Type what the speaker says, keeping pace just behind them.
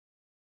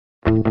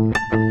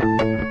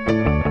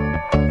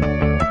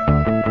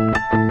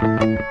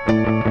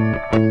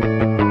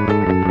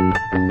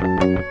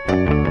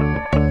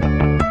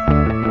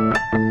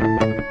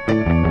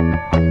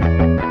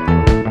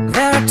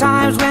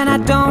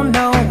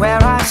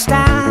I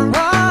stand.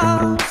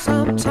 Whoa,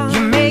 sometimes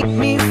you make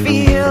me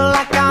feel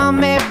like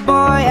I'm a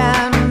boy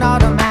and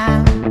not a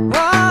man.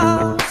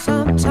 Whoa,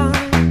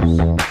 sometimes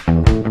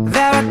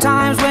there are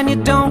times when you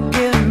don't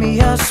give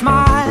me a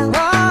smile.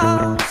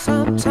 Whoa,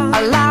 sometimes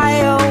I lie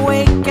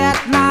awake at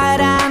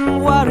night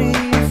and worry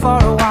for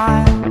a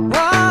while.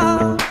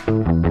 Whoa,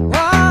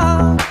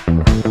 whoa,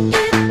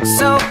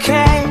 it's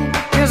okay,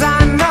 'cause I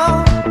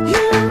know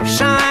you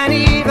shine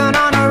even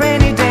on a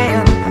rainy day,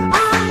 and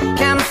I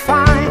can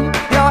find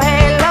your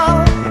halo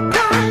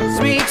guides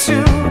me to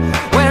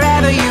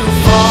wherever you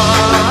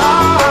fall.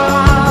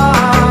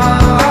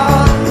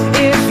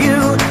 If you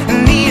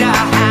need a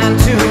hand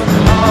to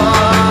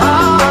hold,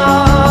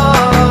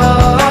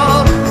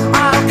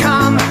 I'll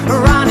come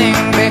running,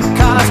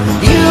 because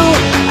you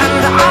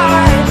and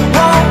I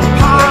won't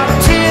part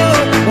till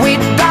we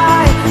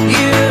die.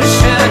 You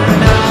should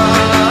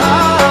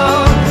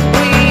know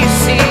we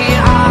see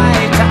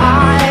eye to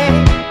eye,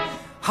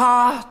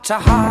 heart to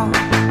heart.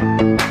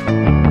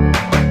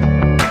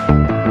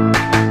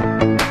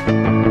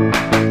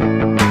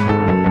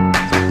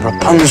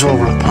 Rapunzel,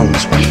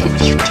 Rapunzel,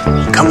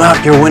 come out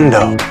your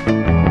window.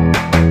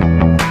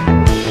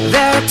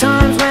 There are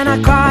times when I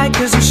cry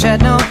 'cause you shed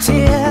no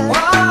tears.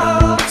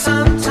 Whoa,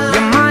 sometimes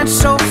your mind's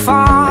so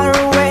far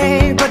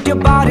away, but your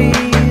body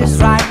is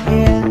right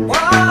here.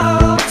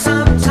 Whoa,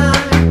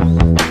 sometimes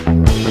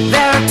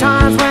there are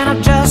times when I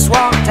just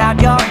walked out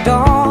your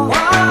door.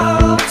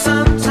 Whoa,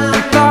 sometimes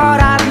I thought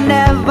I'd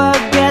never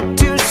get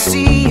to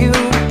see you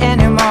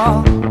anymore.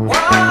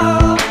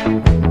 Whoa,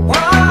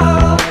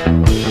 whoa,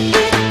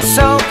 it's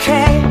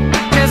okay,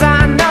 'cause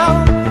I know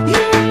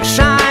you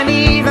shine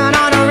even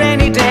on a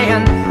rainy day,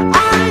 and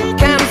I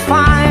can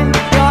find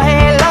your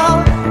halo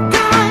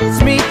guides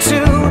me to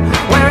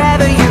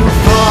wherever you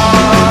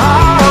fall.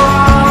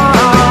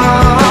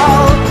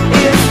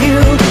 If you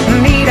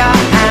need a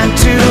hand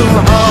to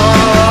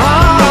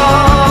hold,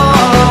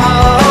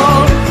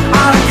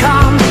 I'll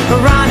come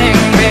running,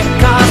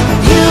 because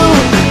you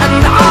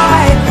and I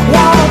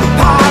won't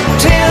part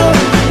till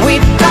we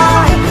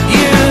die.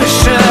 You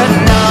should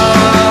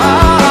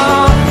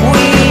know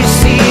we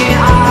see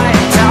eye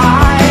to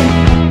eye,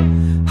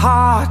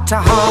 heart to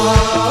heart.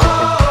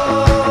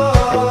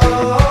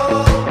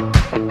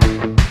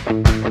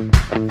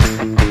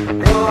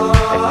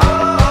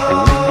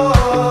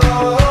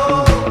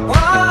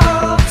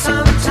 Whoa,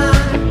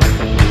 sometimes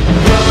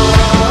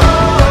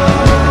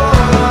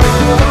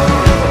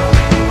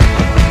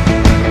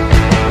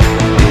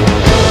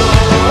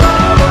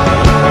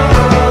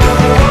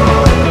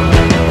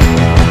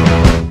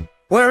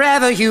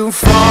wherever you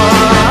fall,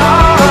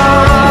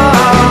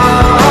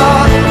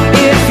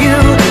 if you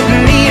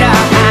need a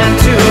hand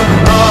to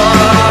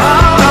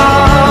hold,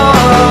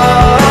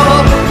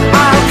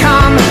 I'll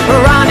come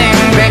running,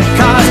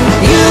 because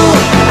you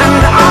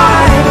and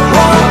I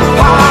won't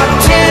part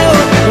till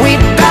we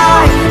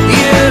die.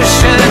 You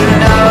should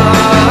know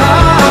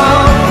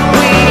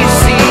we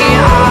see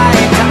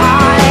eye to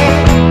eye,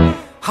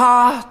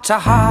 heart to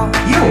heart.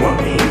 You know what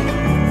I mean?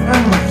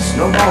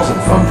 Snowballs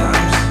and fun times.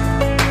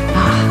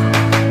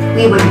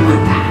 We wouldn't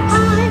want that.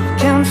 I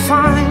can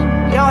find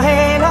your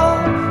halo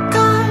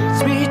guides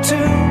me to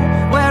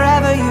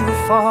wherever you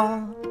fall.